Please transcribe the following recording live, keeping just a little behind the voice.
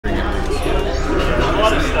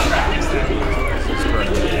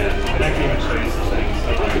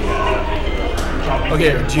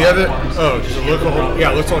Okay, do you have it? Oh, does it look all?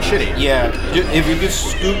 Yeah, it looks all shitty. Yeah, if you could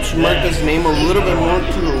scoop Schmerka's name a little bit more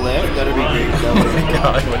to the left, that'd be great. Oh my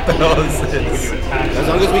god, what the hell is this? As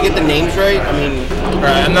long as we get the names right, I mean,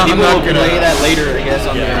 right, I'm not gonna play that later, I guess,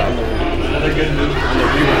 on Another good move on the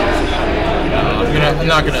reruns. I'm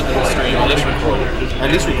not gonna do a stream. I'll just record it. At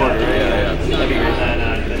least record it, right? Yeah. That'd be great.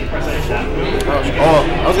 Oh,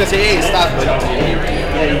 I was gonna say, hey, stop. But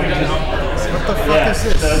what the fuck is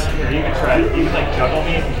this? So here, you can try it. You can like juggle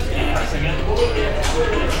me and just keep pressing it.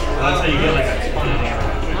 That's how you get like a ton of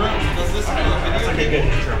damage. That's like a good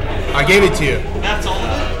intro. I gave it to you. That's all.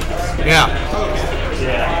 Yeah.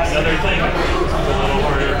 Yeah. Another thing, a little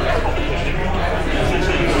harder.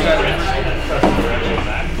 Essentially, you press the direction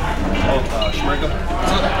back. Schmerka.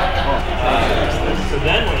 So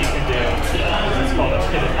then what you can do is it's called a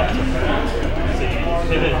pivot up tilt. So you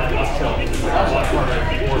pivot and up tilt is a lot harder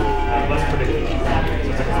or less predictable.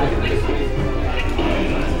 So it's like a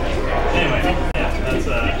anyway, yeah, that's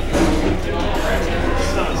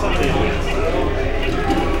some of the advanced stuff.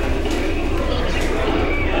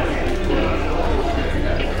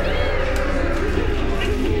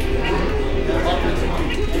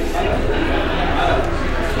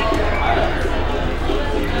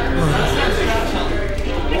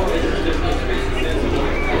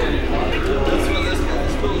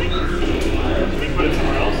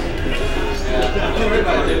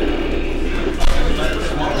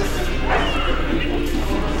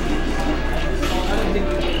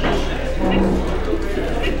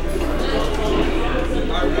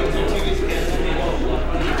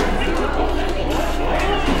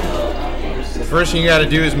 The first thing you gotta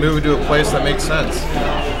do is move it to a place that makes sense.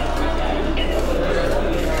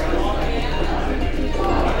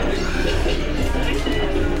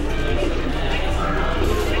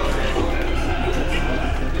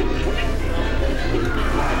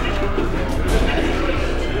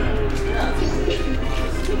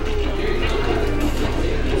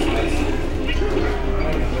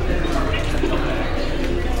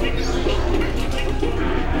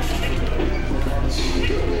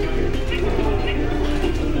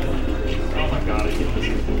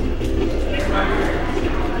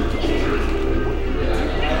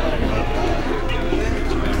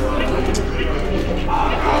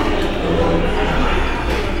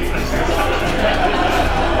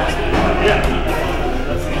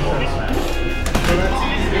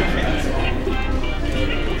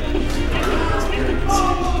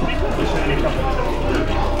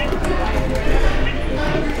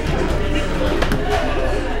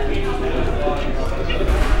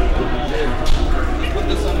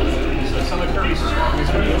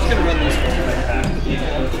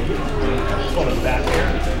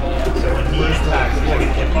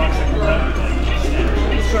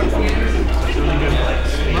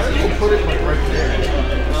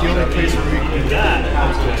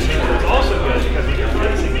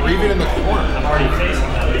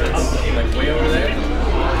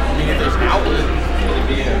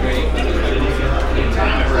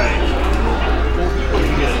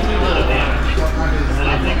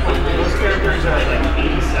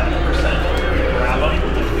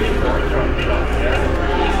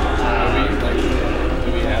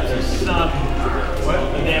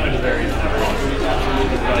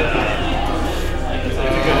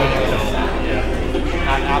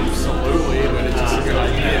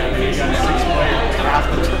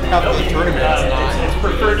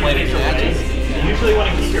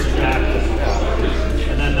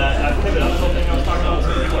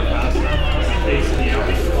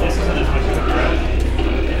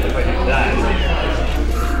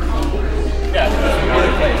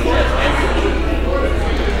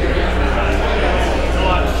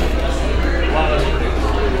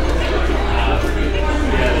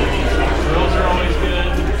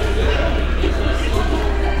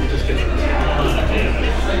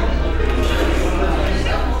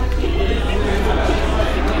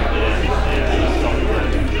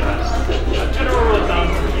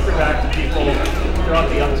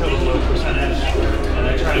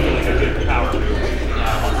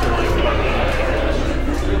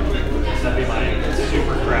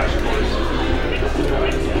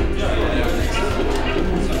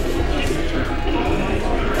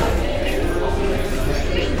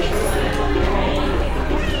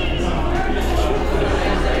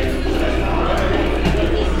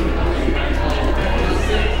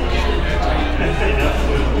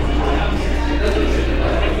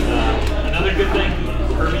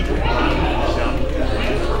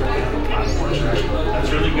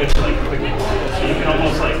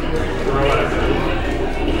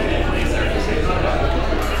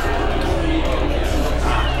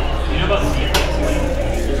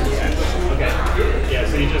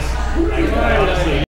 you just like